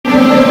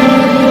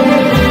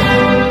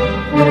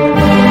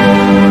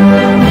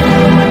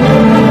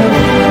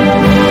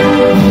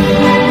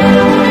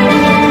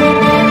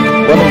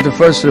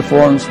first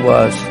reforms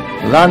was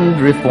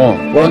land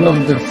reform. One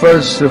of the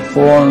first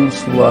reforms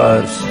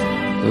was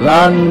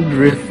land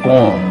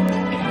reform.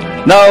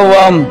 Now,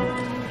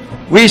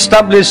 we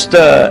established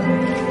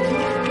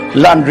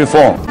land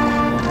reform.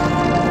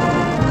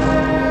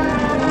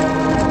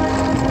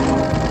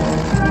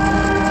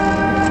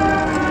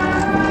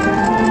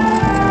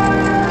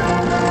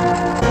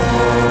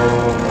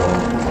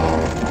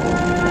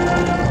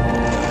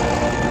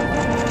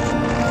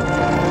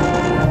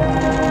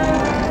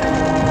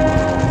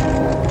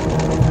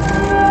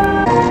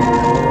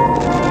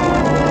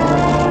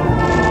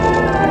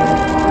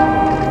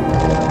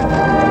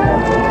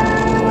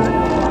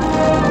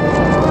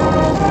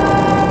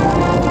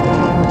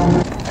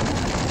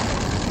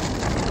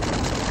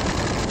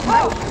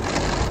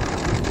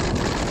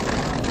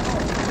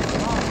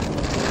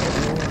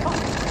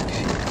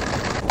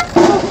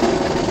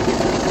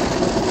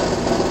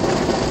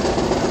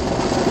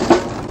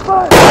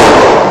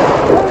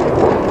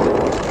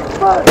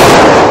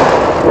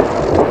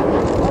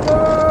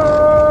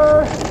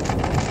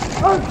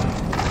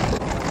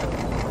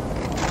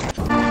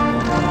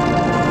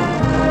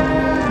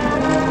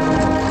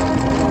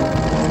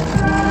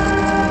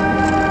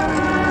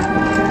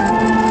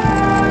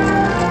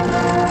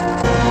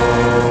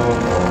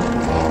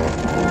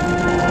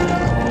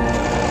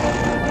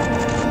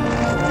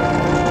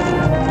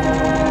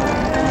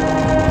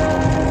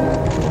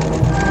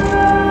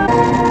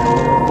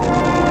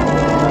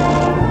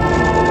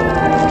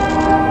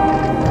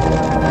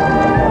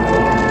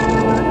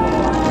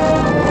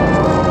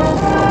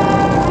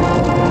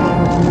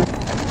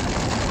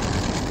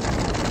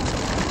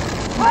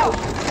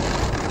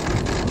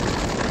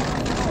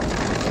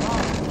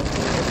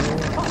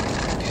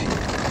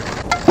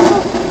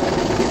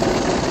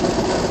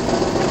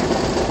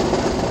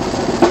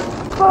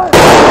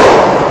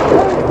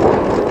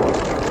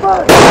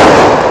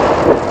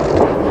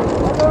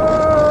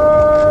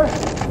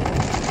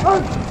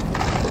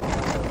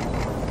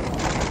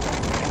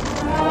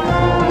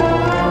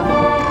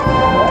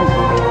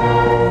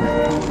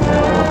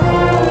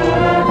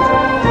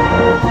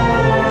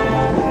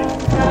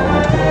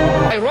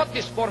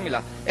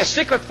 A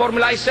secret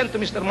formula I sent to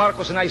Mr.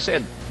 Marcos, and I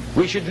said,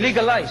 we should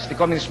legalize the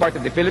Communist Party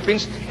of the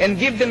Philippines and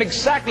give them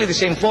exactly the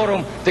same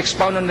forum to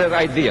expound on their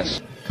ideas.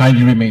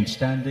 Kindly remain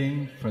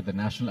standing for the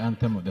national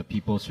anthem of the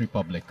People's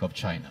Republic of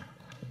China.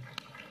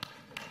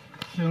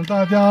 请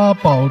大家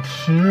保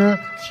持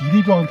起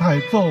立状态，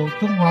奏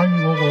中华人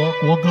民共和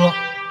国国歌。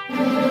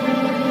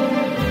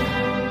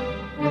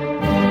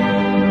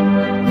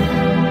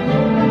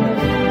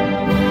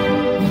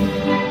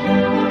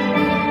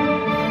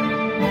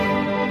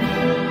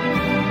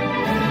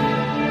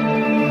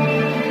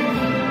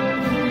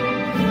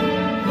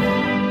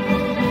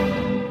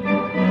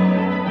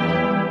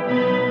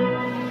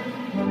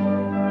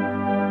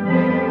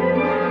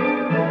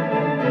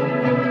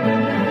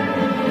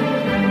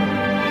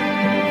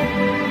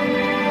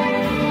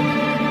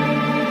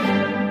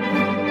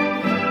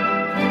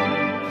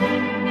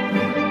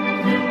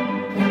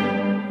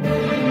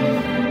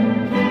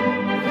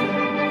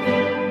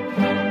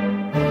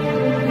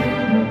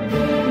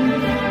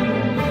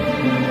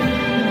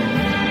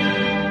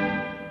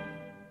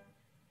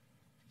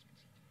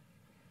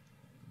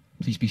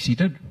 Please be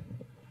seated.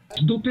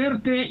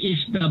 Duterte is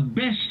the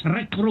best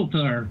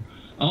recruiter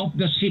of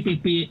the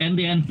CPP and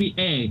the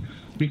NPA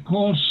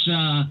because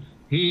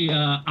he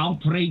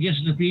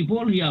outrages the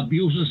people, he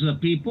abuses the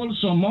people,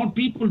 so more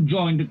people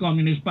join the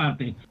Communist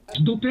Party.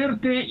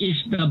 Duterte is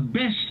the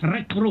best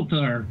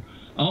recruiter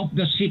of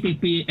the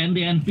CPP and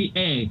the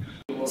NPA.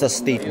 Sa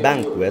state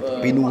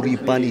banquet, pinuri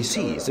pa ni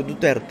si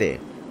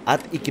Duterte at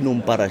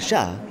ikinumpara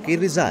siya kay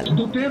Rizal.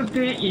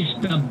 Duterte is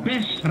the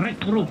best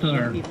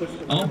recruiter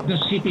of the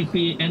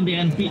CPP and the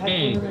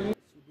NPA.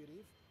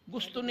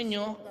 Gusto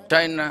ninyo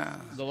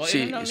China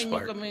Sea is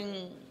part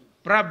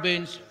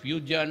province,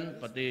 Fujian,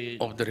 pati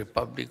of the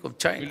Republic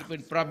of China.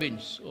 Philippine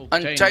province of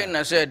And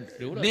China said,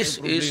 this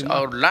is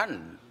our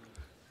land.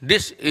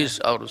 This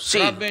is our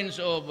sea. Province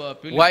of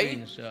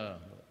Philippines,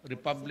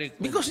 Republic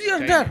because of they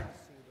are China. there.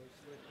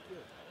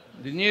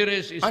 The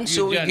nearest is And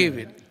so we Fujian. give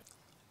it.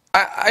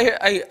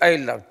 I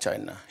love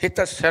China. It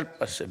has helped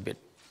us a bit.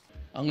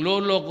 Ang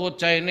lolo ko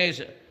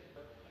Chinese,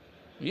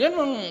 yan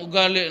ang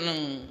ugali ng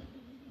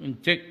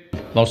Czech.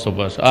 Most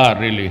of us are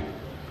really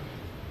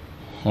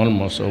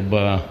almost of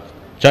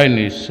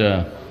Chinese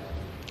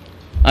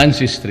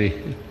ancestry.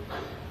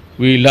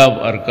 We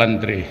love our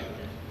country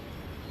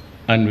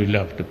and we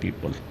love the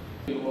people.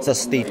 Sa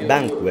state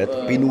banquet,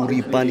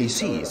 pinuri pa ni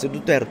si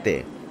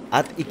Duterte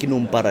at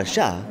ikinumpara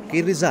siya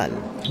kay Rizal.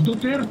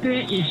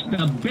 Duterte is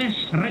the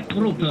best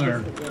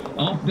recruiter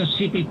of the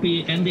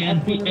CPP and the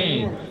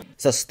NPA.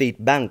 Sa state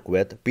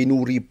banquet,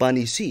 pinuri pa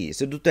ni si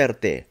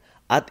Duterte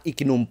at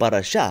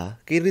ikinumpara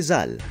siya kay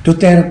Rizal.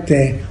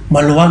 Duterte,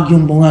 maluwag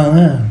yung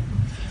bunganga.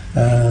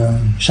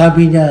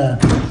 Sabi niya,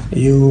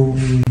 yung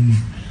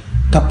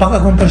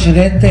kapag akong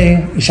presidente,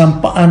 isang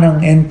paa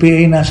ng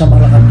NPA nasa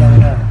Malacanang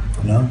na.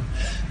 No?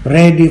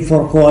 Ready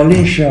for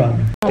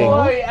coalition.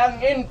 Mabuhay ang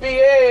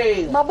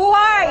NPA!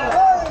 Mabuhay!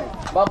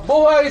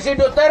 Mabuhay si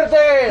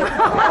Duterte!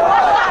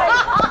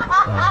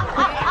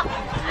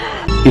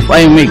 If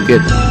I make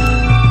it,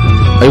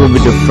 I will be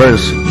the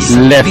first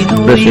left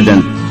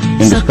president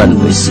in this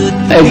country.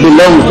 I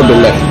belong to the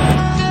left.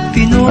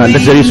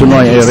 That's the reason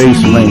why I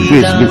raise my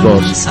fist,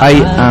 because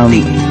I am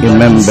a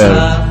member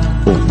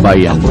of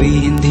Bayan.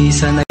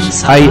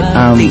 I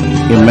am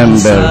a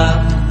member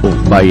of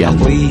Bayan.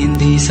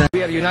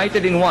 We are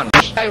united in one.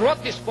 I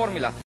wrote this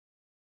formula.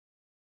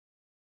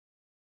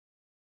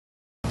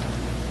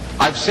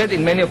 I've said in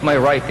many of my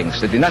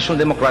writings that the National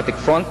Democratic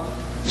Front,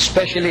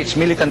 especially its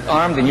militant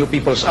arm, the New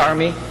People's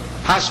Army,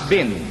 has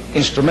been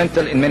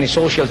instrumental in many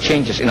social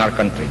changes in our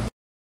country.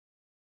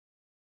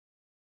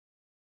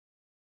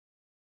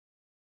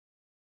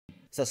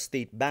 Sa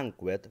state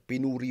banquet,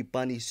 pinuri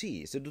pa ni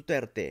si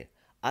Duterte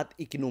at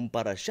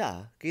ikinumpara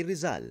siya kay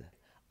Rizal.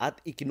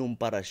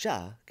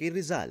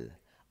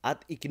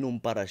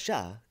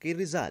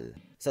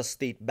 Sa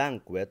state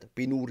banquet,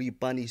 pinuri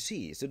pa ni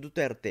si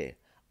Duterte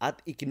at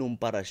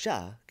ikinumpara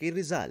siya kay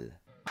Rizal.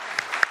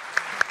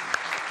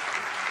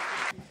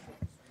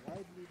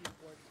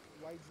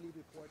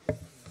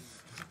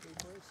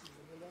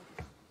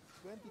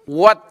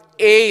 What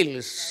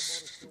ails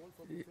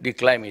the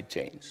climate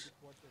change?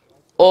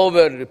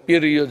 Over the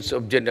periods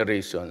of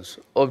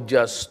generations of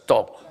just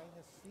talk.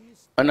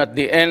 And at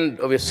the end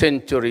of a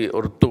century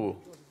or two,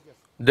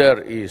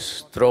 there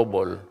is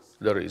trouble,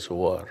 there is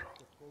war.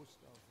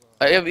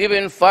 I have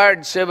even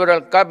fired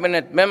several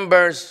cabinet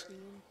members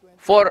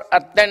for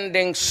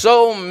attending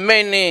so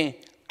many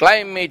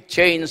climate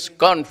change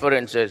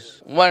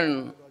conferences.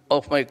 One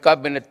of my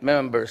cabinet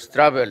members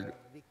traveled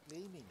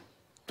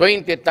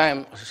 20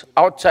 times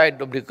outside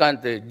of the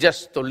country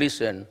just to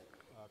listen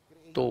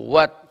to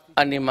what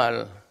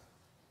animal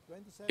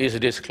is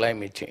this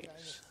climate change.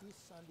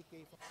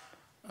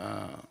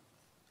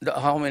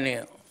 How many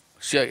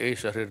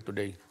CIAs are here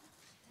today?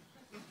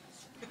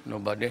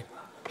 Nobody?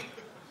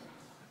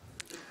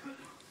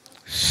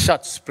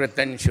 Such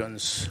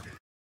pretensions.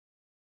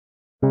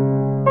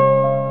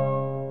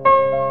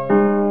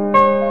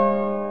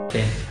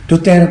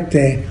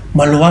 Duterte,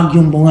 maluwag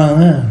yung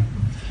bunganga.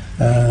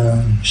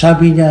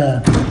 Sabi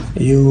niya,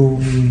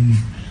 yung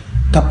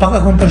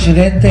kapag akong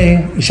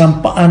presidente,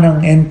 isang paa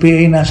ng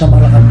NPA nasa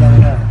Malacanang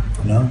na.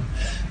 No?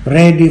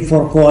 Ready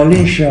for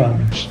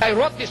coalition. I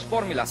wrote this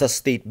formula. Sa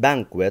state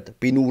banquet,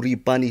 pinuri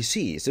pa ni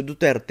si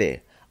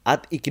Duterte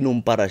at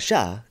ikinumpara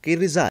siya kay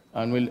Rizal.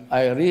 And will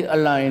I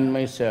realign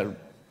myself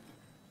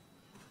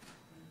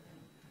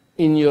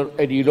in your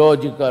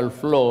ideological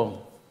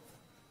flow,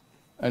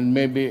 and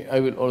maybe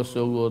I will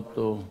also go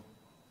to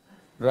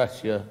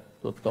Russia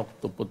to talk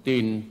to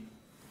Putin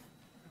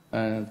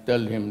and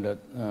tell him that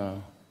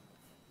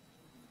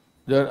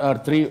there are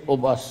three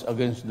of us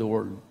against the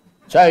world: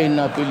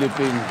 China,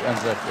 Philippines, and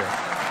Russia.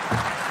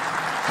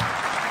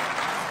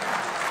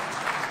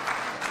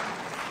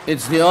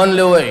 It's the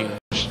only way.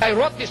 I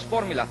wrote this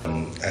formula.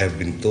 I have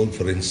been told,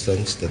 for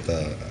instance, that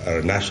our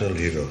national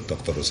hero,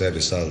 Dr.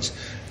 Rizal's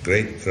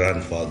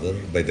great-grandfather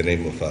by the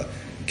name of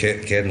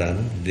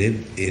Kenan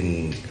lived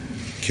in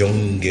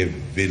Gyeonggi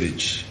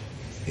village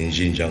in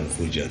Xinjiang,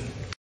 Fujian.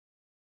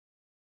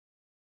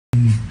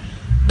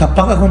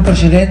 Kapag akong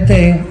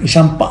presidente,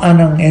 isang paa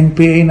ng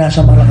NPA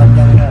nasa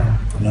Malacanang na.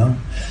 No?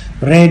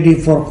 Ready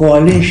for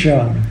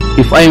coalition.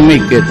 If I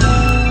make it,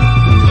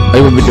 I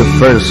will be the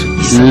first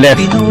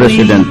left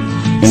president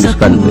in this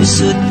country.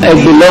 I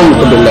belong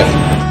to the left.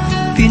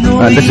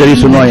 That's the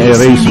reason why I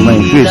raise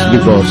my fist,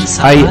 because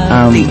I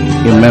am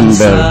a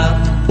member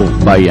of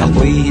Bayan.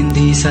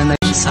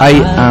 I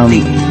am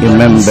a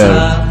member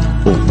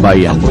of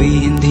Bayan.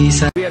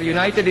 We are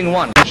united in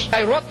one.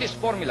 I wrote this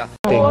formula.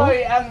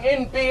 Mabuhay ang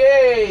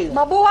NPA!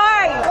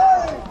 Mabuhay!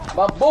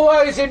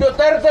 Mabuhay si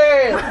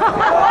Duterte!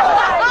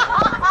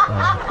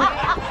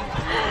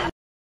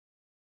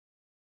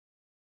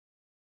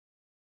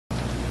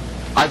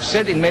 I've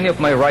said in many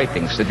of my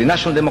writings that the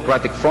National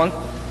Democratic Front,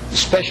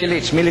 especially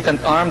its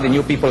militant arm, the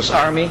New People's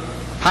Army,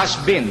 has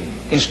been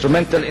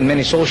instrumental in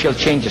many social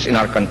changes in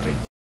our country.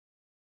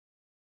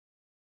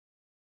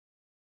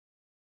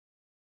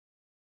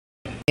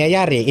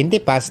 Nangyayari, in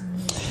the past,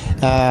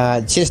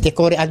 since the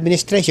Cory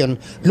administration,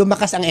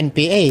 lumakas ang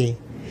NPA.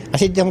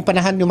 Kasi yung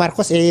panahon ni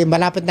Marcos,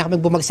 malapit na kami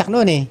bumagsak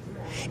noon eh.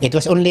 It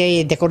was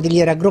only the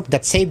Cordillera Group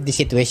that saved the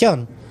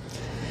situation.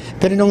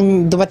 Pero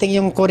nung dumating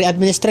yung Cory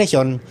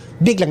administration,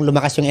 biglang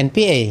lumakas yung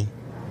NPA.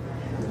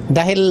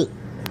 Dahil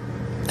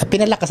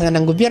pinalakas nga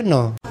ng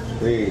gobyerno.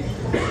 3,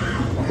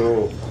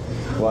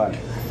 2,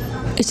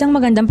 1. Isang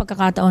magandang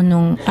pagkakataon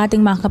nung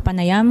ating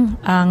makapanayam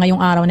ngayong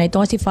araw na ito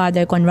si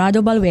Father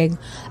Conrado Balweg,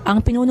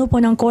 ang pinuno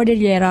po ng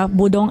Cordillera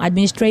Budong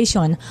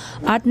Administration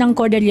at ng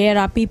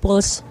Cordillera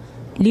People's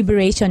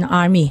Liberation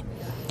Army.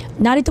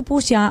 Narito po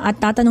siya at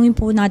tatanungin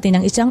po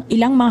natin ng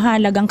ilang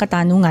mahalagang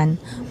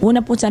katanungan. Una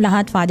po sa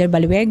lahat, Father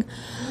Balweg,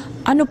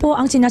 ano po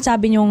ang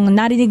sinasabi niyong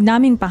narinig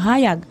naming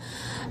pahayag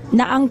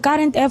na ang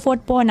current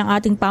effort po ng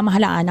ating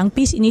pamahalaan, ang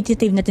peace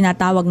initiative na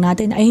tinatawag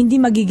natin, ay hindi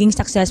magiging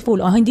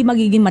successful o hindi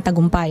magiging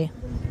matagumpay?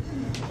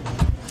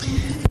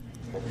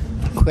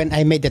 when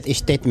I made that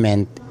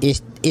statement is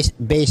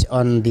based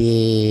on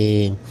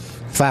the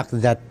fact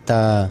that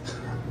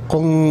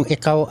kung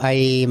ikaw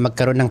ay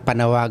magkaroon ng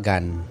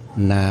panawagan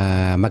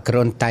na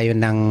magkaroon tayo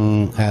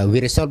ng we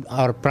resolve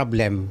our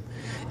problem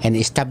and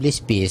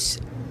establish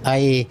peace,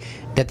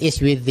 that is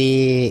with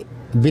the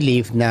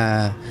belief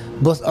na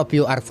both of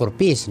you are for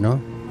peace, no?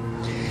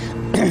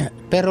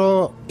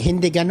 Pero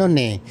hindi ganun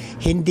eh.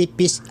 Hindi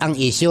peace ang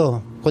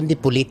issue, kundi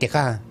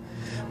politika.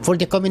 For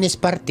the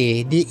Communist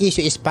Party, the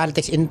issue is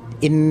politics in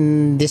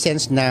the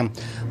sense na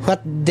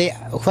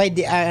why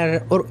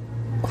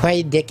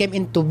they came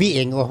into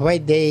being or why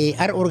they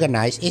are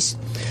organized is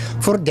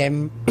for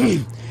them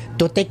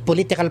to take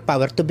political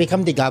power to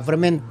become the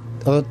government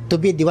or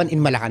to be the one in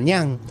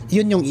Malacanang.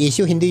 Yun yung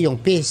issue, hindi yung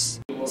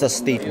peace. Sa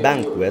state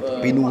banquet,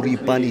 pinuri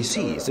pa ni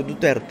si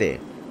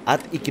Duterte at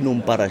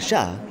ikinumpara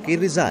siya kay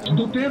Rizal.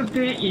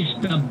 Duterte is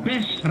the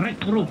best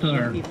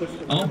recruiter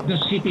of the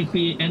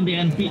CPP and the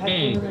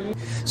NPA.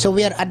 So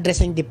we are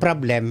addressing the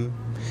problem,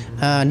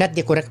 not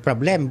the correct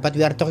problem, but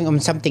we are talking on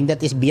something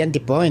that is beyond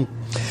the point.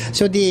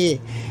 So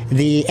the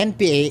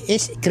NPA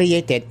is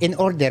created in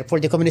order for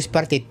the Communist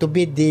Party to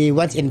be the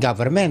ones in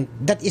government.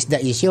 That is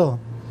the issue.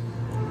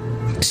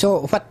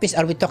 So what peace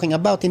are we talking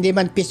about? Hindi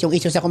man peace yung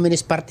issue sa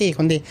Communist Party,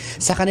 kundi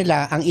sa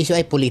kanila ang issue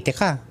ay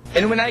politika.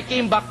 And when I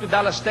came back to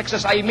Dallas,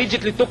 Texas, I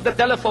immediately took the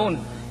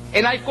telephone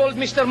and I called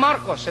Mr.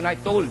 Marcos and I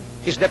told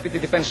his Deputy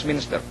Defense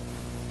Minister,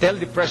 tell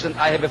the President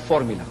I have a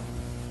formula.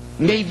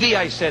 Maybe,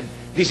 I said,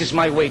 this is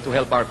my way to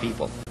help our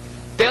people.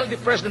 Tell the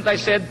President,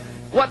 I said,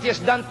 what he has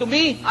done to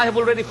me, I have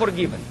already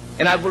forgiven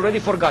and I have already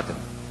forgotten.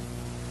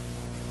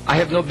 I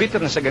have no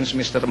bitterness against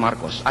Mr.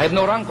 Marcos. I have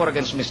no rancor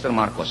against Mr.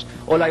 Marcos.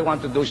 All I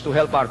want to do is to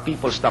help our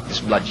people stop this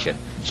bloodshed.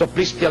 So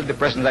please tell the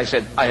President, I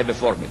said, I have a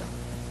formula.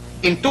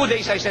 In 2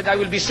 days, I said, I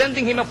will be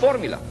sending him a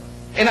formula.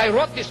 And I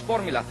wrote this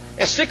formula,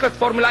 a secret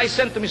formula I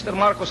sent to Mr.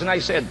 Marcos, and I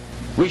said,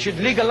 we should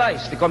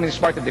legalize the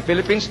Communist Party of the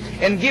Philippines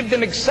and give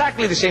them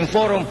exactly the same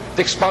forum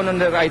to expound on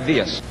their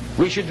ideas.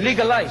 We should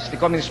legalize the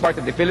Communist Party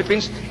of the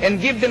Philippines and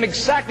give them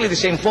exactly the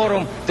same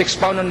forum to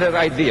expound on their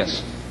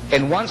ideas.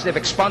 And once they've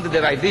expounded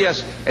their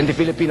ideas and the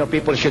Filipino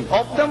people should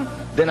opt them,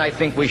 then I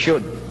think we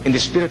should, in the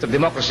spirit of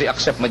democracy,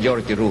 accept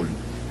majority rule.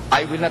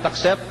 I will not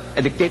accept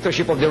a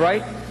dictatorship of the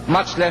right,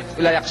 much less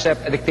will I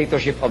accept a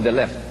dictatorship of the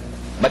left.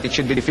 But it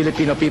should be the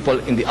Filipino people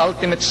in the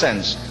ultimate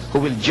sense who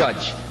will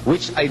judge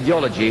which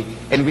ideology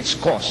and which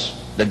cause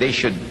that they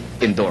should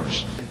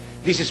endorse.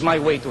 This is my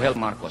way to help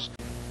Marcos.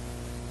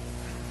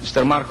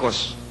 Mr.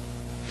 Marcos,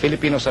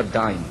 Filipinos are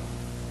dying.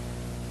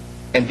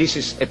 And this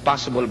is a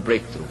possible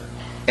breakthrough.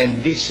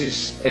 And this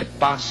is a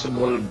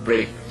possible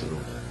breakthrough.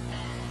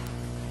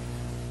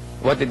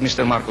 What did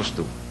Mr. Marcos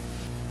do?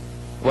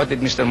 What did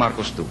Mr.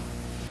 Marcos do?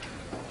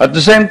 At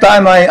the same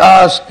time, I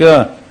asked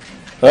the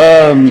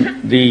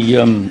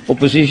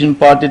opposition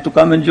party to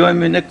come and join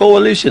me in a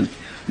coalition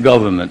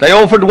government. I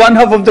offered one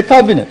half of the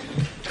cabinet.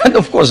 And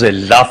of course, they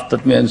laughed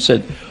at me and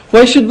said,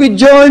 why should we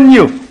join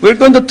you? We're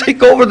going to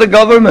take over the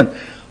government.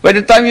 By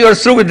the time you are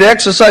through with the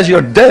exercise,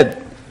 you're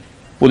dead,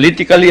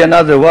 politically and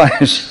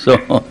otherwise.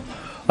 So,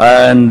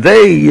 and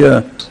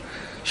they,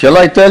 shall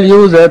I tell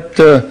you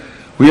that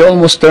we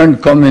almost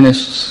turned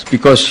communists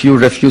because you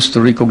refused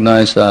to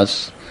recognize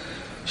us?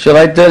 Shall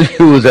I tell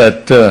you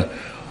that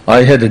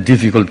I had a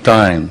difficult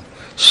time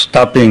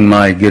stopping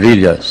my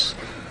guerrillas,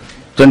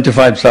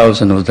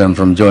 25,000 of them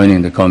from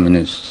joining the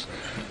communists,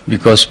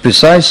 because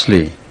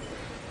precisely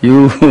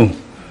you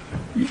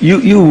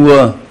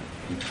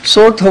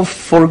sort of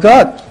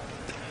forgot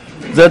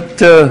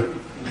that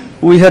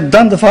we had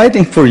done the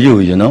fighting for you,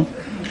 you know,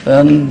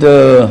 and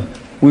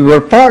we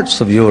were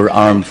parts of your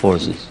armed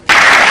forces.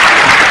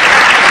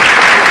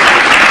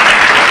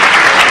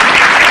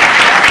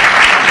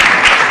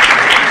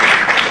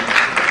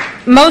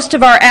 Most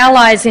of our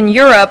allies in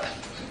Europe,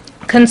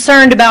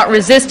 concerned about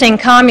resisting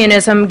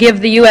communism, give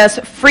the U.S.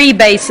 free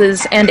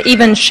bases and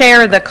even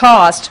share the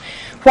cost.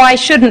 Why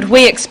shouldn't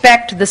we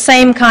expect the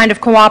same kind of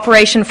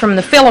cooperation from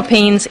the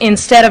Philippines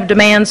instead of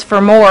demands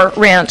for more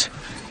rent?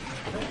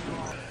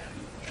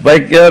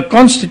 By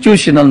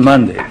constitutional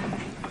mandate,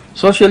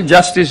 social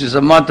justice is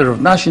a matter of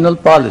national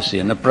policy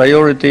and a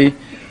priority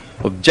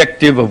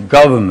objective of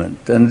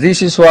government. And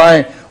this is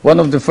why one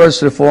of the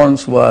first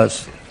reforms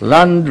was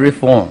land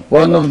reform.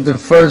 One of the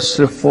first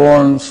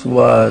reforms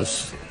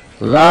was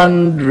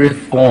land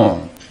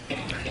reform.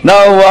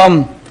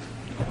 Now,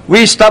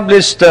 we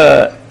established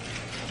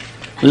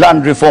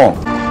land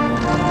reform.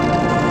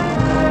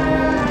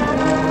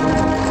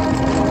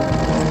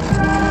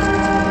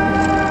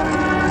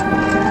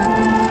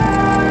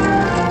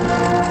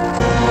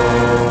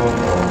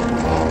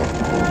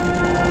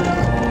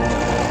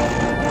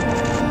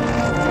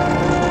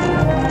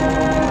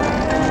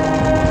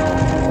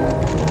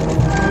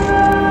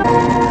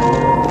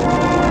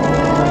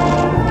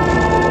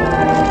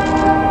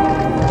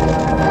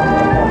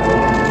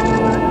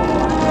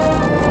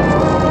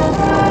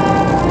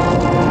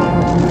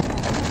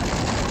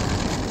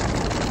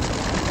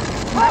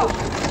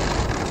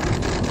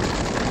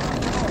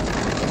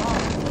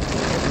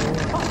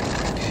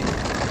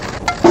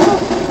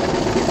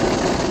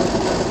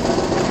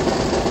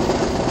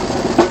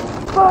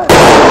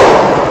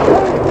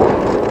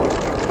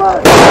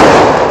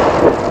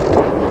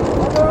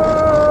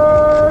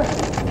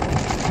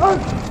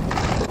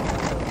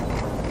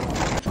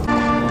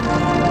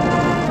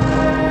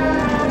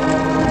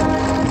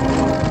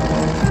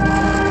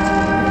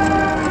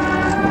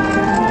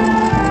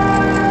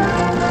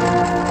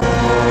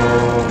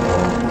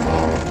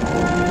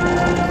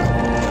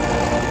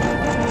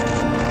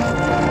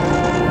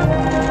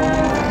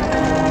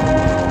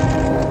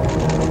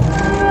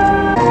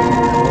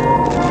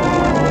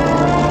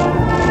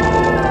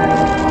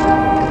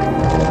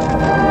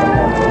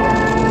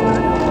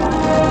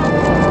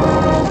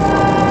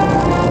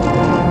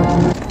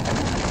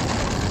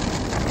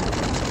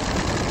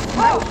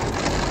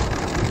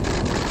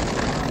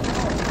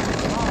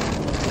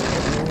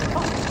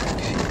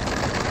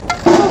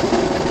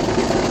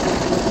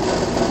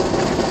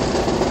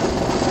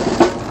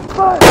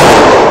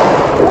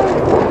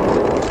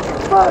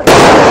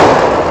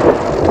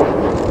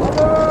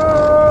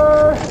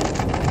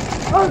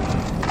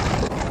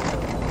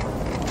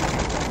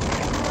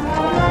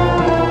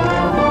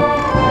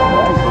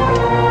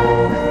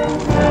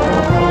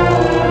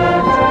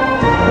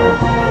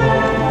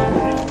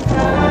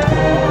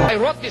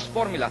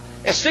 formula,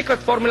 a secret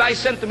formula I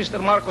sent to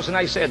Mr. Marcos, and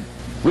I said,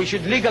 we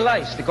should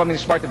legalize the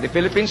Communist Party of the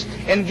Philippines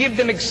and give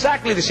them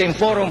exactly the same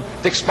forum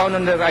to expound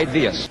on their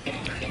ideas.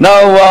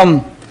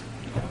 Now,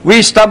 we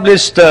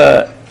established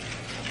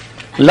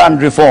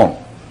land reform.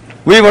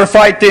 We were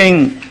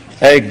fighting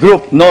a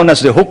group known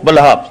as the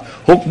Hukbalahap,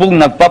 Hukbong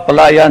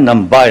Nagpapalaya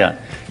ng Bayan.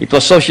 It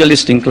was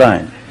socialist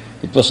inclined.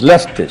 It was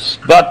leftist.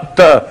 But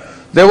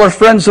they were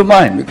friends of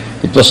mine.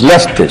 It was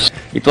leftist.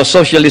 It was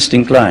socialist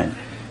inclined.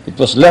 It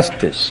was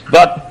leftist.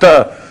 But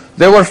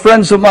they were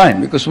friends of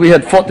mine because we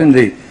had fought in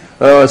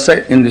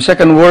the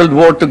Second World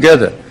War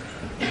together.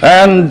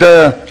 And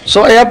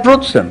so I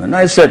approached them and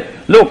I said,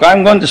 look,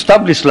 I'm going to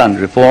establish land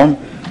reform.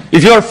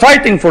 If you're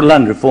fighting for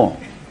land reform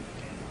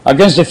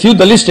against the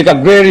feudalistic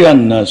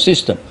agrarian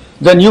system,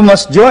 then you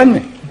must join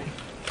me.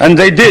 And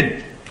they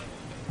did.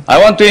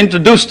 I want to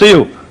introduce to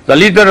you the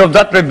leader of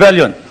that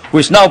rebellion, who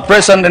is now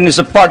present and is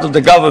a part of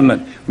the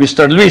government,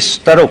 Mr. Luis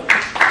Tarok.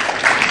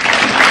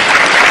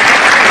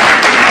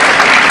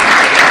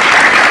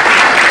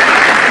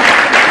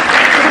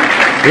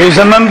 He is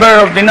a member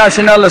of the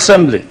National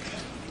Assembly.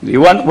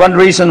 One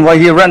reason why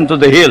he ran to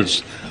the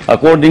hills,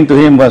 according to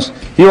him, was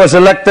he was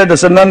elected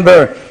as a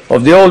member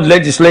of the old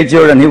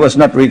legislature and he was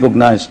not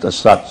recognized as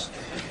such.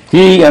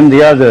 He and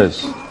the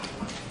others.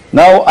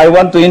 Now I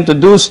want to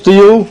introduce to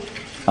you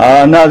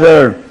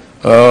another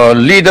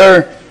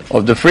leader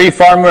of the Free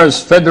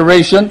Farmers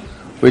Federation,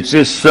 which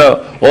is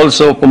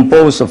also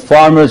composed of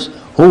farmers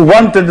who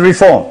wanted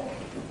reform,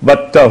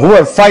 but who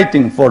are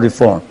fighting for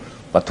reform,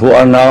 but who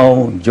are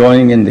now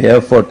joining in the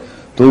effort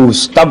to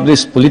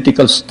establish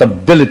political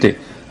stability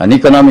and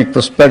economic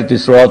prosperity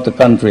throughout the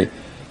country,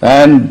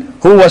 and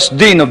who was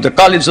Dean of the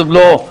College of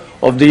Law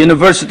of the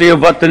University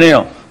of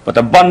Ateneo, but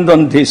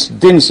abandoned his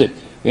deanship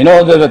in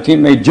order that he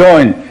may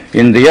join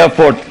in the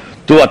effort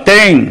to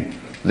attain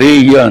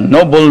the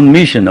noble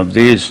mission of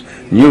this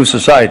new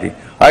society.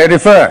 I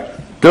refer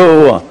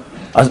to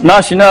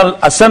National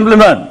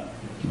Assemblyman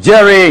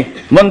Jerry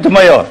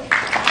Montemayor,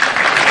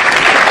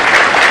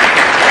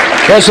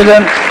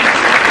 President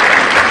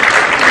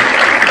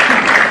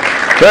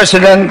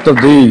of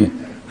the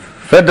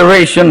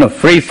Federation of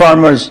Free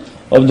Farmers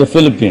of the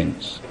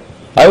Philippines.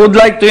 I would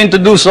like to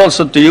introduce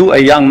also to you a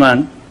young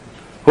man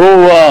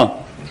who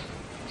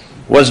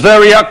was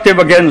very active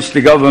against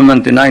the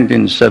government in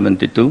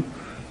 1972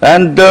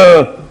 and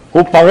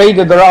who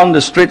paraded around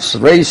the streets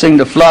raising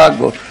the flag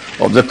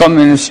of the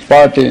Communist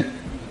Party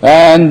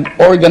and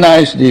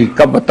organized the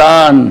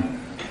KABATAANG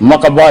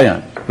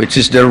MAKA-BAYAN, which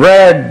is the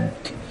red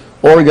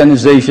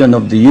organization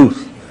of the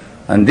youth.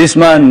 And this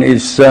man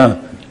is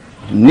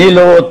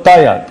Nilo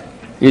Tayag.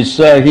 Is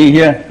he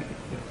here?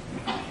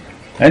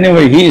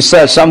 Anyway, he is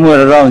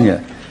somewhere around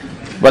here.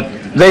 But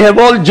they have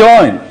all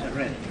joined,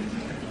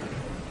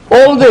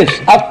 all these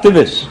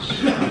activists,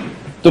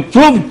 to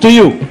prove to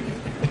you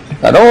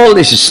that all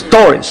these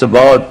stories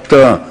about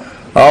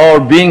our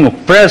being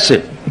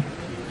oppressive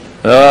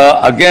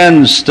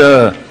against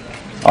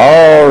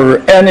our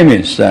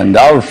enemies and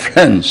our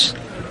friends,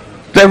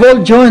 they've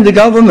all joined the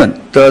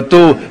government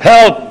to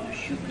help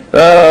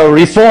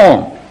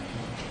reform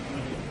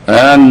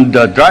and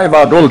drive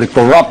out all the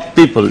corrupt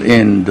people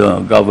in the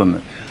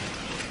government.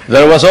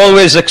 There was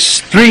always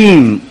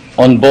extreme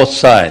on both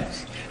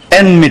sides,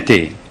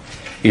 enmity,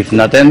 if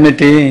not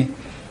enmity,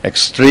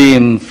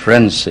 extreme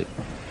friendship,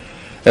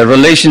 a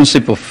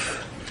relationship of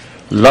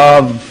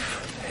love,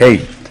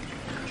 hate.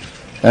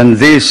 And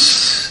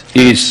this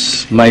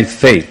is my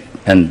fate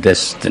and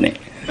destiny.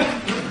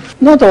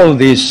 Not all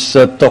this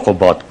talk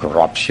about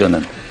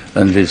corruption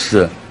and this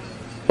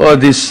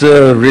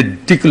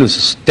ridiculous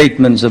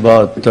statements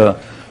about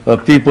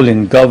people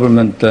in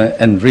government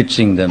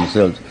enriching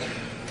themselves.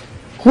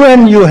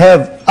 When you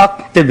have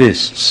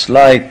activists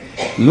like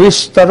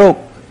Luis Tarok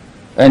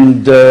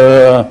and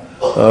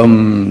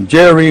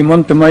Jerry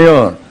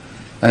Montemayor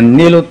and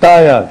Nilo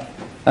Tayag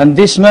and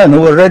these men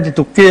who were ready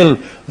to kill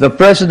the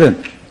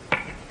president,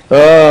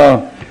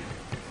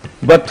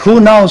 but who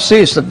now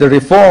says that the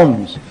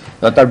reforms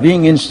that are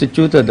being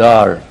instituted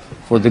are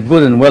for the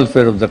good and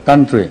welfare of the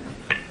country,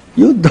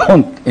 you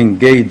don't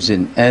engage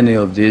in any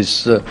of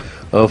this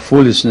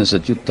foolishness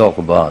that you talk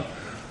about.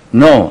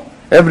 No,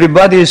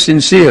 everybody is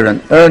sincere and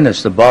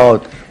earnest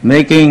about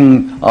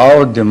making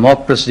our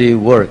democracy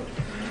work.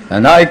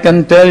 And I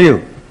can tell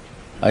you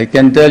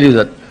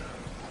that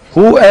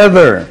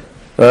whoever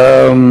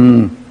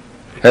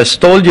has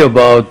told you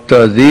about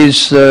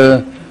these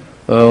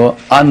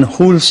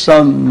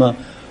unwholesome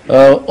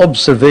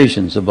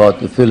observations about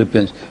the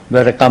Philippines,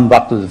 better come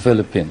back to the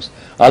Philippines.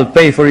 I'll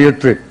pay for your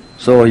trip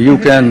so you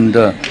can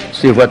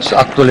see what's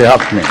actually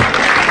happening.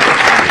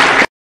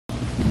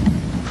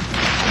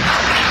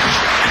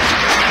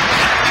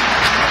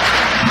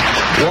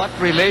 What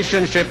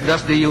relationship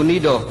does the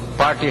UNIDO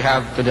party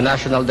have to the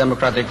National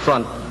Democratic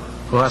Front,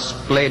 who has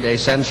played a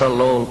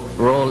central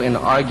role in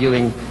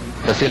arguing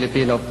the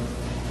Filipino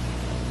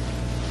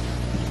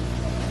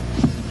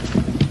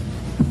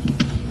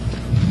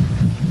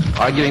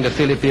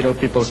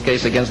people's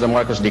case against the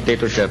Marcos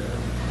dictatorship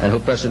and who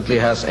presently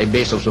has a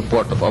base of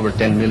support of over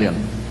 10 million.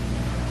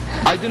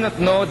 I do not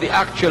know the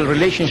actual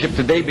relationship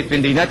today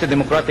between the United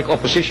Democratic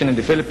Opposition in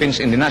the Philippines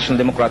and the National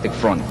Democratic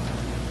Front.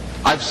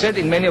 I've said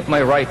in many of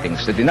my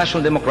writings that the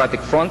National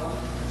Democratic Front,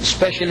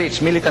 especially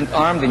its militant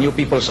arm, the New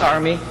People's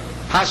Army,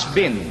 has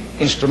been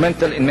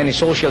instrumental in many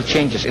social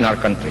changes in our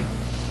country.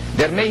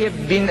 There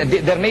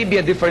may be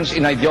a difference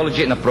in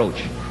ideology and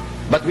approach,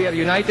 but we are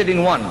united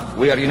in one.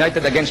 We are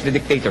united against the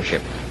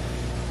dictatorship.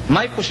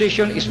 My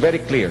position is very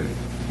clear.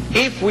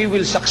 If we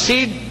will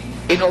succeed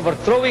in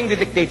overthrowing the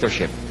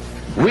dictatorship,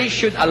 we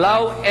should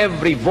allow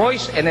every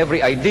voice and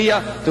every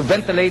idea to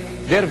ventilate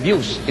their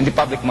views in the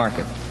public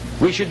market.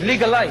 We should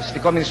legalize the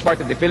Communist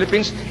Party of the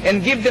Philippines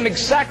and give them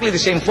exactly the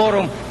same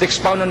forum to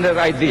expound on their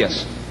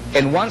ideas.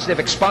 And once they've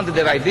expounded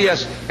their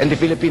ideas and the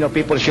Filipino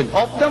people should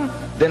opt them,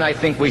 then I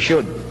think we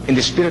should, in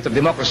the spirit of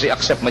democracy,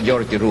 accept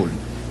majority rule.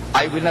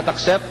 I will not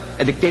accept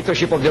a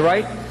dictatorship of the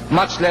right,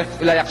 much less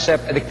will I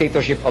accept a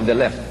dictatorship of the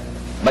left.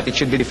 But it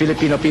should be the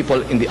Filipino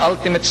people in the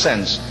ultimate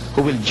sense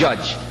who will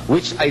judge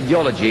which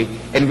ideology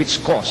and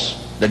which cause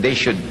that they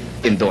should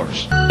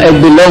endorse. I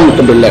belong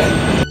to the left.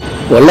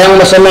 Walang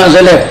masama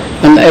sa left,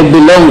 and I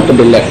belong to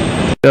the left.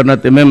 You're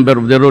not a member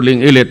of the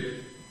ruling elite.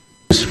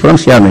 It's from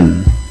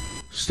Xiamen.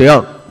 Stay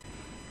out.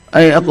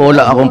 Ako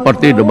wala akong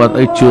partido, but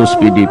I choose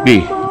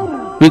PDP.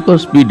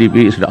 Because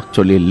PDP is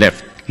actually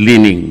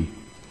left-leaning.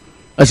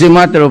 As a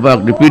matter of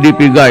fact, the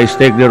PDP guys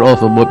take their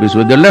oath of office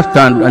with the left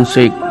hand and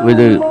shake with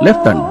the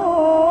left hand.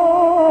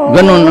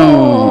 Ganon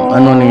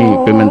ang ni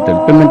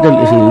Pimentel. Pimentel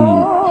is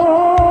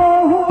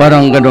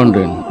parang ganon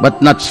rin, but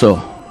not so.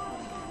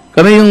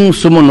 Kami yung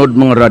sumunod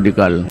mga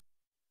radical.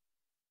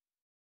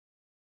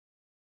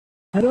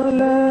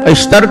 I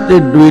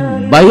started with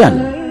Bayan.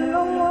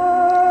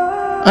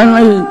 And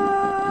I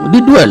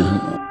did well.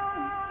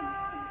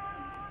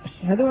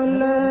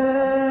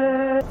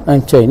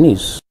 I'm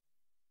Chinese.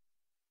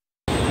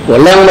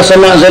 Walang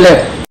masama sa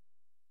left.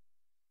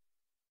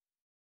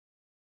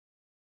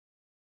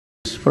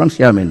 From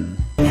Xiamen.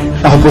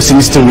 Ako po si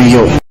Mr.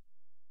 Rio.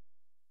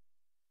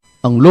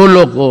 Ang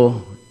lolo ko,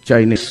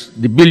 Chinese.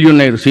 The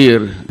billionaires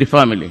here, the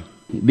family,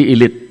 the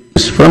elite.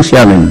 From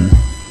Xiamen.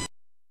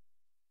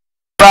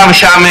 From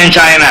Xiamen,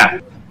 China.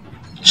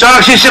 So,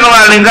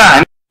 nagsisinungaling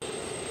ka.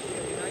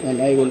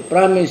 And I will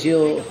promise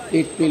you,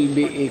 it will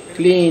be a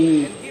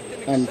clean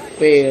and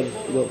fair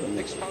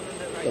government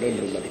for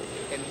everybody.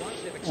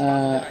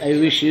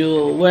 I wish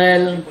you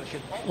well,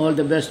 all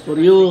the best for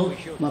you,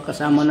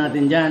 makasama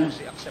natin dyan.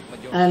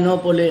 And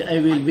hopefully, I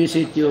will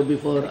visit you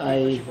before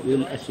I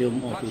will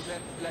assume office.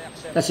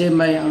 Kasi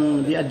may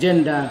the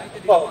agenda.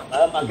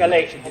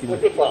 Magaling.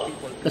 Po.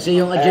 Kasi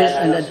yung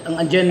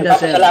agenda,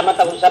 sir. Salamat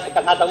ako sa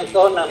pagkakataon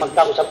ito na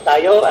magkausap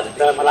tayo at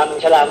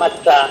maraming salamat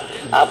sa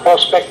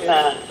prospect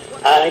na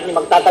hindi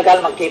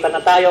magtatagal, magkita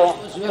na tayo.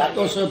 We have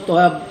also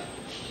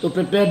to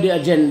prepare the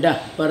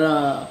agenda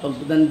para pag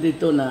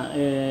nandito na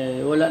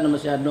wala na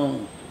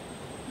masyadong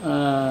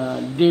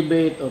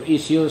debate or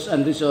issues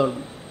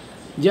unresolved.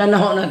 Diyan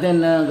na ho natin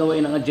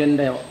gawain ang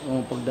agenda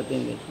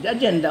pagdating. The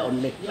agenda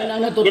only. Yan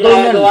ang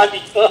natutunan.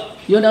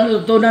 Yun ang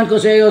natutunan ko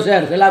sa iyo,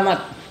 sir.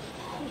 Salamat.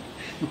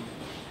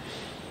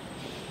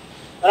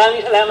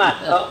 Maraming salamat.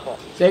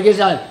 Sige,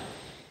 sir.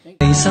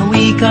 I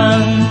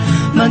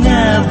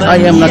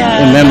am not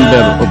a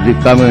member of the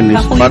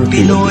Communist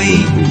Party.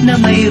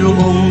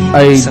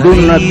 I do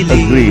not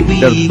agree.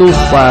 They're too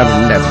far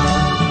left.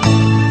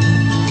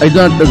 I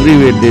do not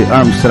agree with the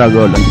armed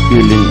struggle and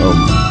killing of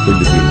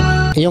Filipinos.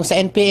 Yung sa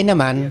NPA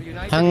naman,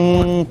 ang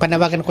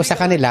panawagan ko sa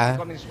kanila,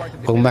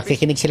 kung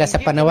makikinig sila sa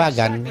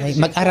panawagan,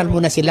 mag-aral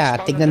muna sila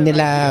at tignan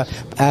nila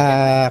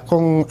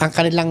kung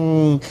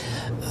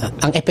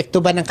ang epekto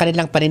ba ng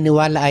kanilang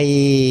paniniwala ay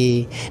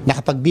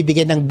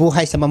nakapagbibigay ng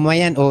buhay sa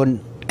mamamayan o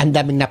ang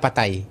daming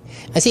napatay.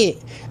 Kasi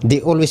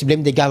they always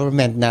blame the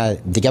government na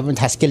the government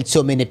has killed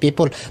so many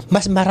people.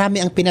 Mas marami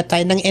ang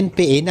pinatay ng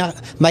NPA na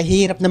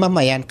mahirap na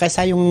mamayan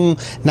kaysa yung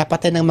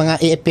napatay ng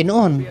mga AFP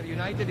noon.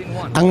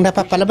 Ang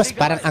napapalabas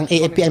parang ang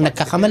AFP ang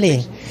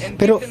nagkakamali.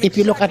 Pero if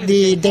you look at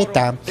the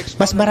data,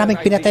 mas maraming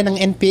pinatay ng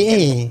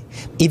NPA.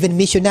 Even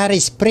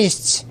missionaries,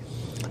 priests,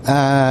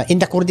 in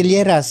the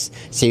Cordilleras,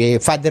 si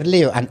Father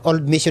Leo, an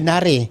old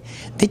missionary,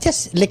 they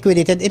just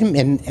liquidated him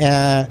and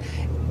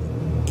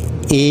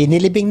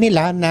inilibing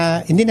nila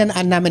na hindi na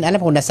namin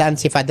alam kung nasaan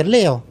si Father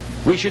Leo.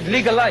 We should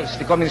legalize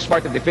the Communist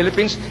Party of the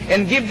Philippines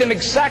and give them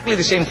exactly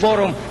the same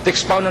forum to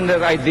expound on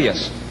their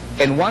ideas.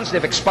 And once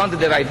they've expounded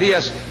their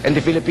ideas and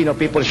the Filipino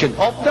people should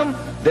opt them,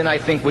 then I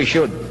think we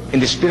should, in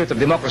the spirit of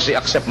democracy,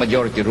 accept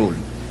majority rule.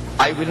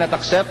 I will not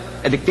accept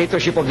a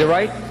dictatorship of the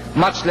right,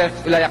 much less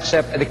will I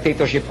accept a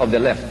dictatorship of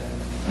the left.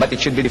 But it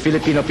should be the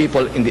Filipino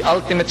people in the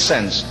ultimate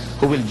sense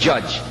who will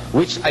judge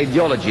which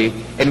ideology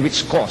and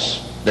which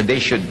cause that they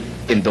should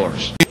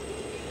endorse.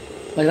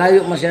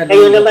 Malayo masyado.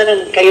 Kayo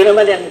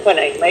naman yan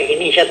may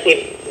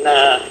initiative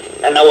na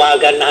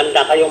nanawagan na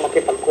handa kayong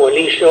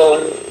makipag-coalition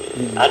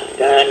at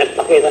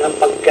nagpakita ng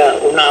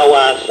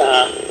pagkaunawa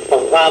sa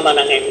programa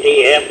ng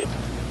MDF.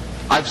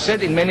 I've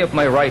said in many of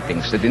my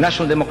writings that the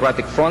National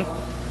Democratic Front,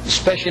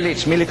 especially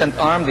its militant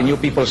arm, the New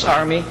People's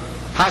Army,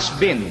 has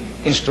been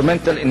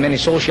instrumental in many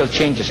social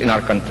changes in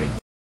our country.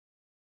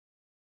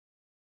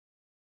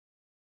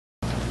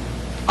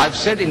 I've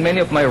said in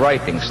many of my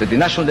writings that the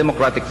National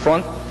Democratic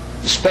Front,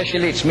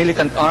 especially its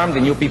militant arm,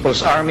 the New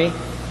People's Army,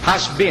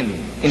 has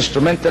been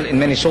instrumental in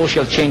many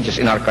social changes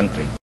in our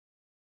country.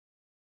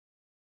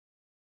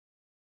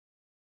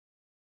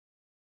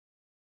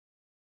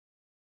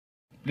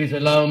 Please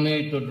allow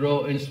me to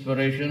draw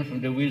inspiration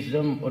from the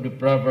wisdom of the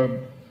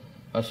proverb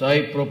as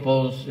I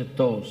propose a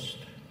toast.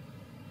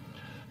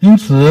 因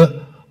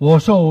此，我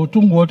受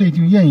中国这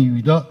句谚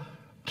语的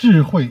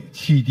智慧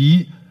启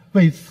迪，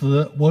为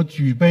此我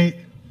举杯。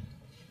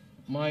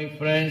My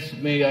friends,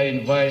 may I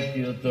invite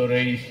you to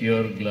raise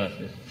your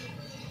glasses.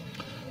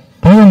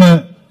 朋友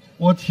们，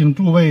我请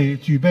诸位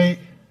举杯。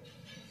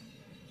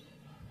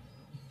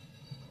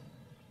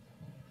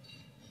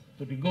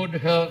To the good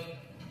health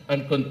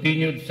and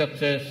continued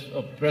success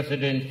of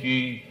President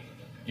Xi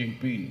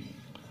Jinping.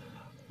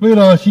 为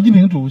了习近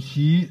平主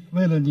席，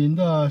为了您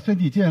的身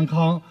体健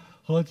康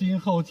和今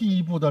后进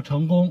一步的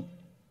成功。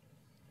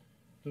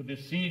To the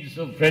seeds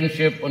of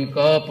friendship and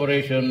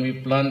cooperation we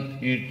plant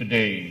here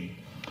today.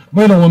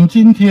 为了我们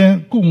今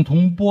天共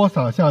同播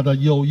撒下的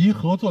友谊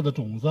合作的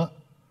种子。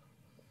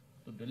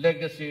To the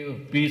legacy of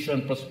peace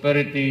and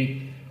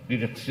prosperity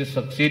the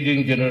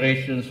succeeding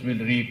generations will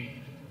reap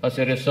as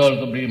a result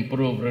of the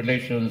improved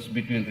relations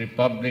between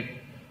Republic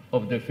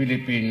of the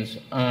Philippines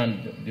and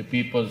the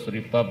People's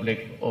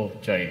Republic of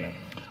China.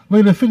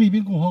 为了菲律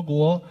宾共和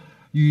国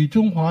与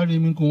中华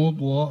人民共和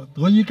国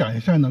得以改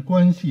善的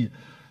关系，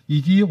以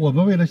及我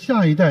们为了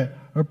下一代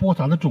而播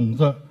撒的种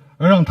子，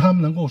而让他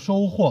们能够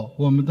收获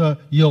我们的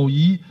友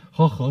谊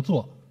和合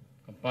作。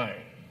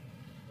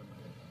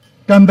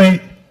干杯！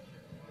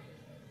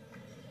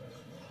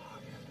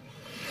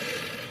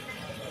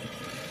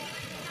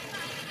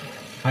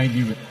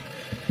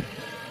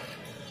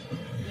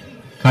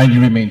 Kindly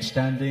remain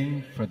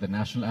standing for the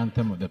national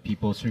anthem of the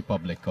People's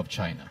Republic of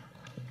China.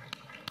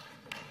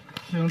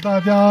 请大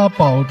家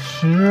保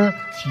持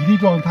起立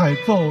状态，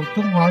奏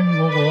中华人民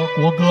共和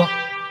国国歌。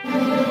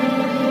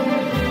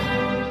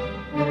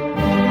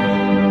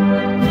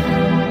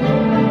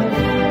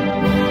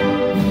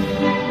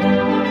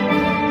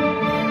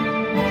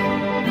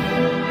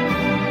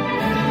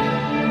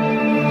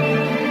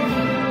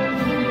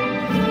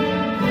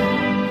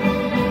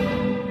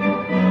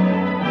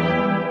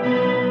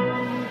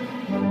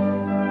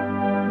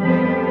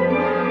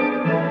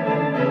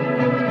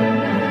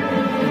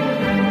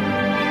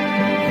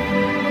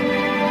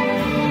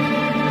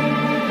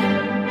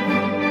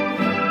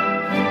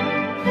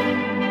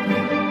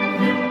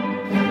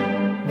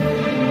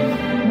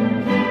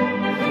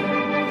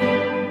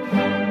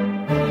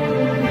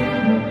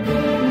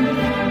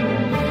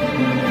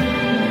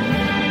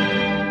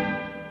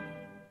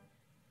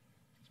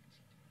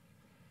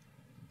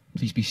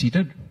Please be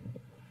seated.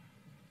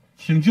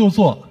 请就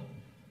坐。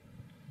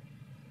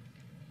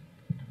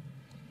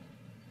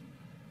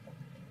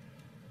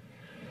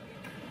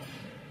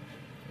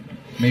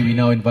 May we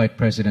now invite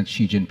President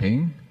Xi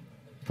Jinping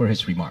for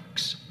his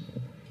remarks.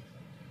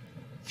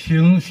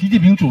 请习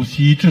近平主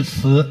席致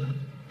辞。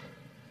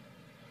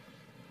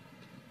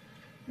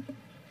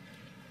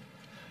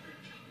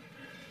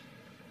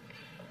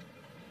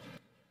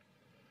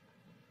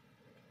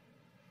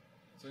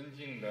 尊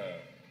敬的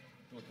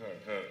杜特尔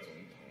特总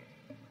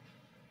统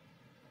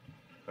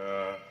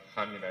和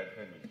哈米莱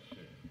特女士、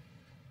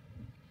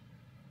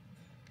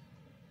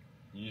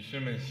女士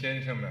们、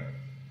先生们、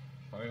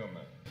朋友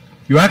们。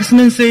 Your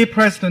Excellency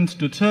President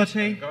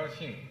Duterte,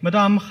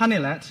 Madame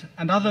Hanilet,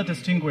 and other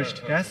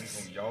distinguished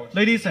guests,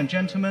 ladies and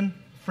gentlemen,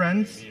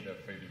 friends,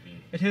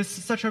 it is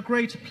such a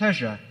great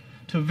pleasure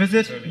to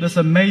visit this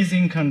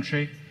amazing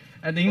country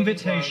at the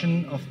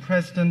invitation of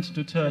President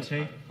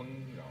Duterte.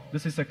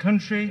 This is a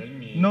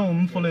country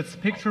known for its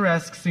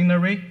picturesque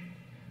scenery,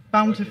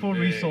 bountiful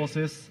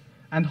resources,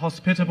 and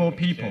hospitable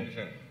people.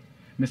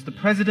 Mr.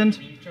 President,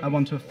 I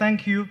want to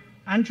thank you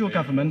and your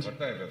government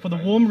for the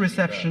warm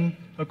reception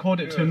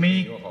accorded to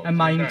me and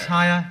my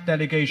entire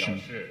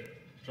delegation.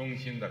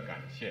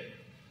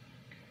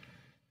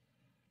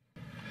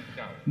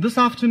 This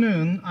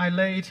afternoon, I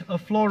laid a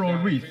floral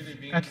wreath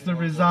at the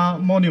Rizal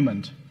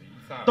Monument.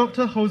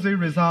 Dr. Jose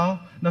Rizal,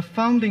 the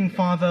founding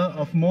father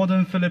of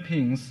modern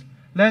Philippines,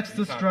 led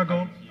the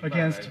struggle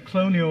against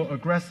colonial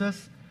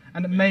aggressors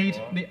and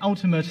made the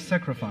ultimate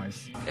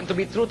sacrifice. And to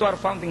be true to our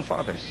founding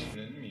fathers.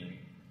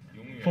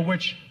 For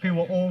which he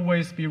will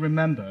always be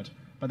remembered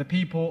by the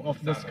people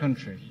of this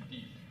country.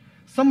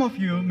 Some of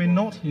you may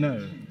not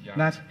know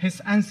that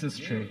his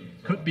ancestry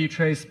could be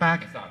traced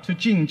back to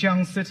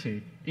Jinjiang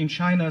City in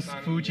China's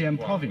Fujian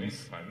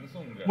province,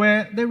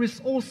 where there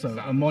is also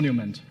a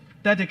monument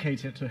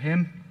dedicated to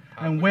him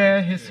and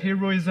where his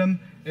heroism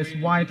is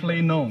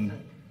widely known.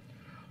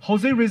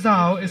 Jose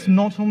Rizal is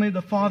not only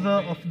the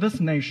father of this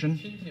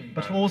nation,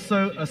 but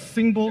also a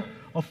symbol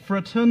of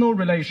fraternal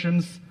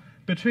relations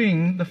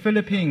between the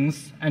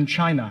Philippines and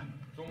China.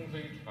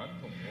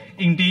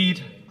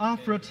 Indeed, our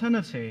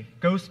fraternity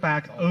goes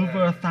back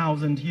over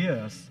 1,000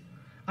 years.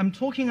 I'm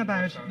talking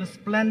about the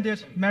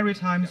splendid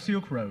maritime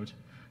Silk Road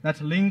that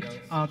linked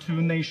our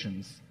two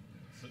nations.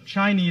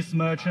 Chinese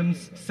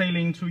merchants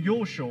sailing to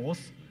your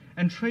shores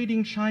and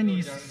trading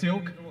Chinese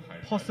silk,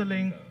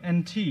 porcelain,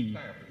 and tea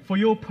for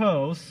your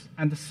pearls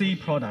and sea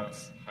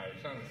products.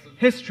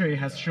 History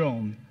has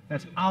shown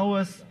that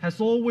ours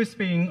has always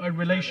been a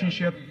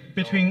relationship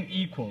between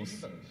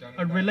equals,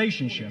 a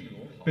relationship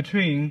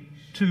between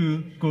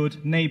two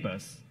good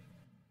neighbors.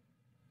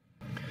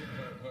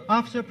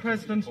 After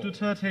President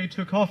Duterte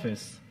took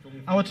office,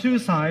 our two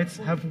sides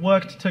have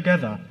worked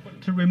together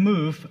to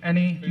remove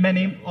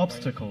many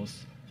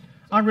obstacles.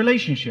 Our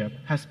relationship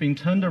has been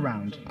turned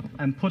around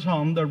and put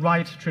on the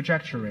right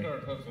trajectory.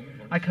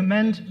 I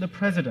commend the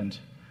President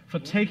for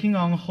taking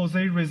on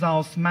Jose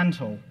Rizal's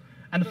mantle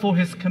and for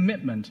his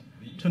commitment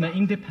to an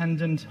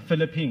independent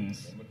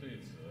Philippines.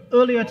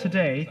 Earlier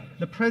today,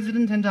 the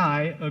President and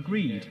I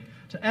agreed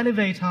to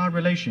elevate our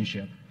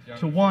relationship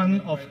to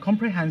one of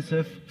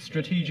comprehensive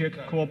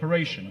strategic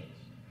cooperation.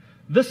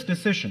 This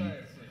decision,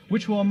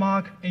 which will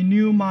mark a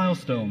new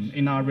milestone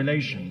in our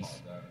relations,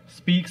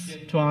 speaks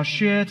to our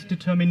shared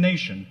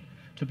determination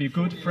to be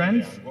good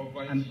friends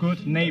and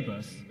good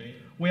neighbors.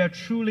 We are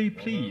truly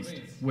pleased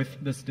with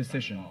this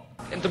decision.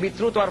 And to be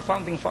true to our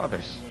founding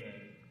fathers.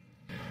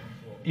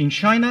 In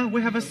China,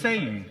 we have a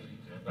saying,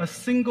 a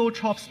single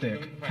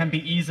chopstick can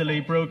be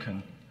easily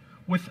broken.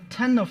 With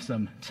 10 of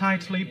them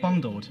tightly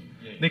bundled,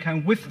 they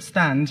can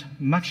withstand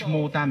much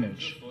more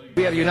damage.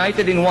 We are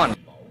united in one.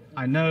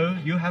 I know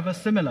you have a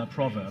similar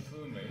proverb.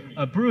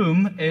 A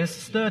broom is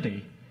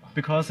sturdy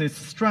because its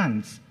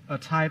strands are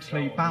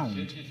tightly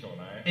bound.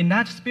 In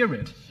that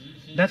spirit,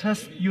 let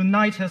us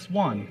unite as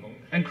one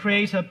and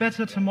create a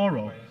better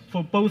tomorrow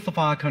for both of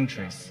our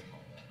countries.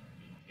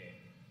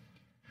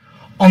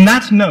 On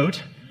that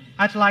note,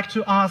 I'd like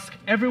to ask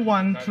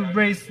everyone to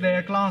raise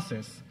their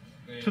glasses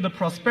to the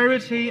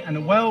prosperity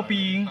and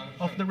well-being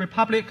of the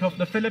Republic of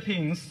the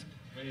Philippines,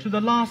 to the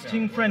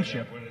lasting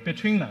friendship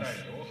between us,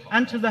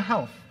 and to the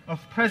health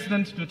of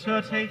President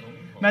Duterte,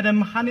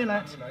 Madam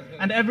Hanilet,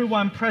 and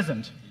everyone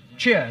present.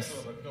 Cheers.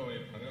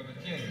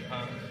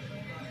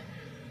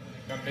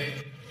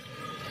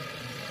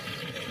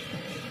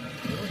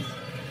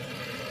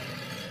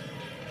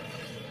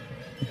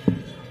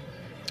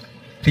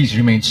 Please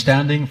remain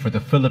standing for the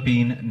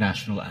Philippine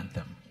National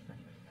Anthem.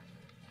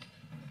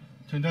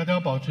 请大家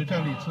保持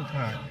站立姿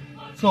态，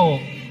奏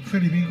菲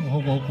律宾共和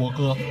国国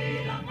歌。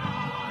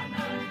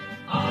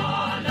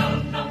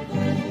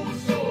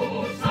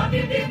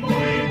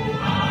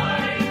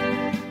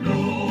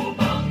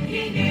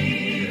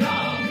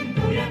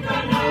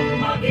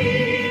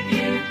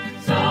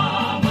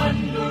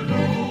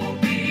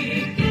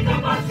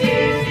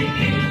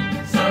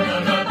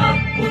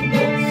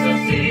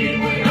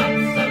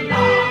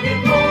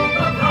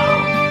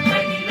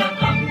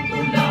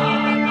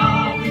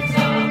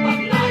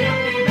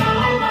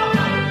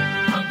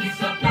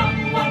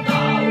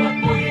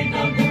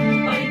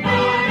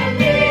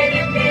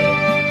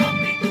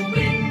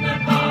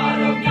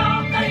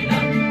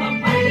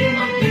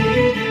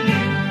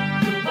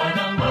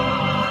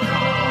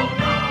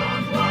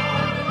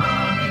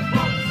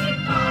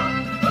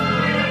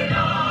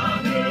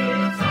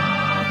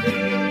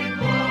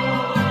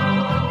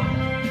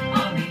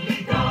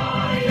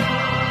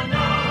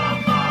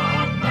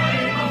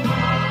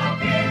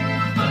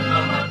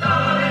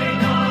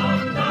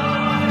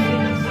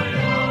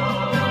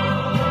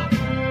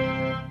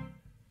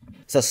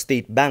 Sa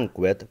state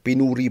banquet,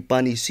 pinuri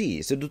pa ni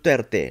si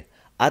Duterte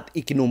at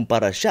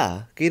ikinumpara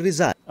siya kay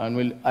Rizal. And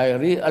will I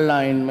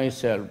realign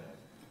myself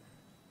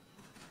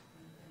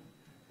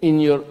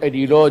in your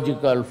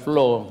ideological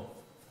flow,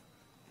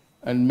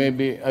 and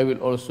maybe I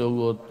will also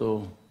go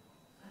to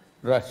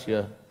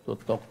Russia to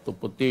talk to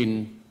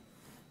Putin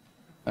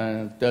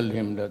and tell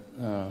him that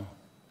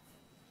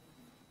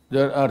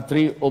there are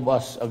three of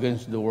us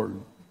against the world: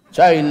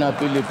 China,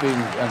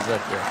 Philippines, and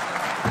Russia.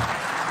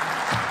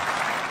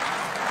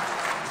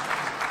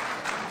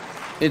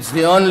 It's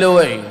the only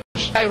way.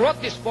 I wrote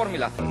this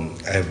formula.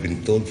 I have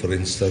been told, for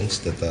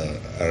instance, that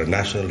our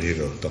national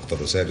hero, Dr.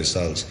 Jose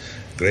Rizal's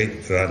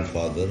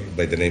great-grandfather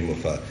by the name of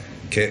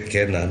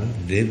Kenan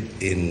lived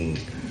in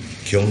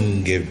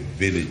Gyeonggi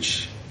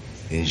village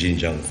in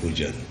Xinjiang,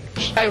 Fujian.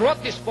 I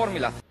wrote this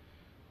formula.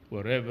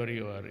 Wherever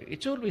you are,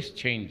 it's always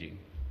changing.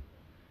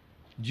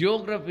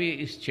 Geography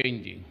is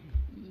changing.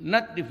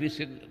 Not the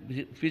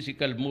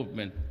physical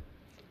movement,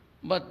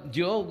 but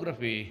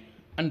geography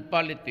and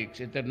politics,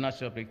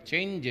 international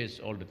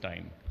changes all the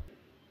time.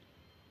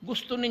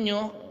 Gusto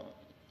ninyo,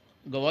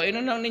 gawain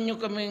na lang ninyo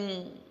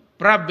kaming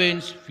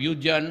province,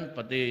 Fujian,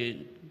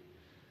 pati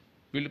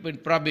Philippine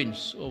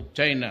province of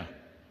China.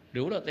 Di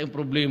wala tayong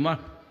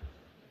problema.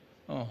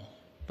 Oh.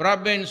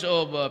 Province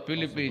of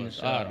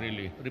Philippines,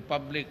 really.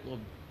 Republic of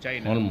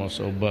China.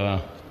 Almost of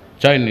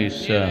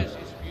Chinese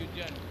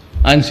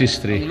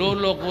ancestry. Ang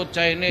lolo ko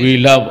Chinese. We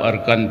love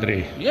our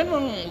country. Yan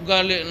ang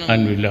ugali ng...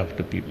 And we love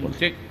the people.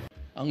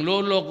 Ang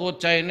lolo ko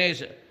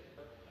Chinese,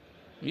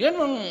 Yan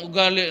ang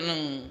ugali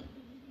ng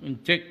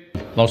Czech.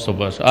 Most of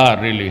us are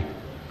really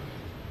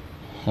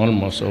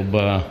almost of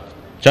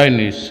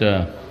Chinese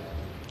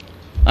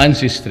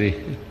ancestry.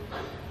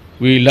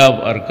 We love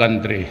our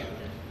country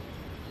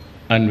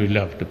and we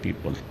love the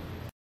people.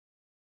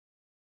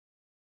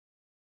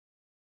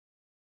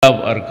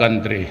 Love our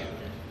country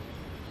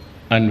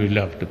and we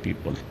love the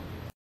people.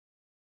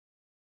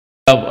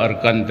 Love our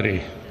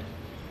country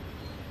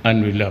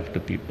and we love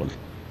the people.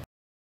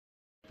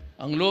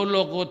 Ang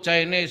lolo ko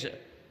Chinese,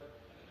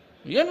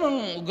 yan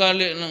ang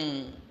ugali ng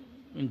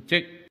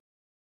Czech.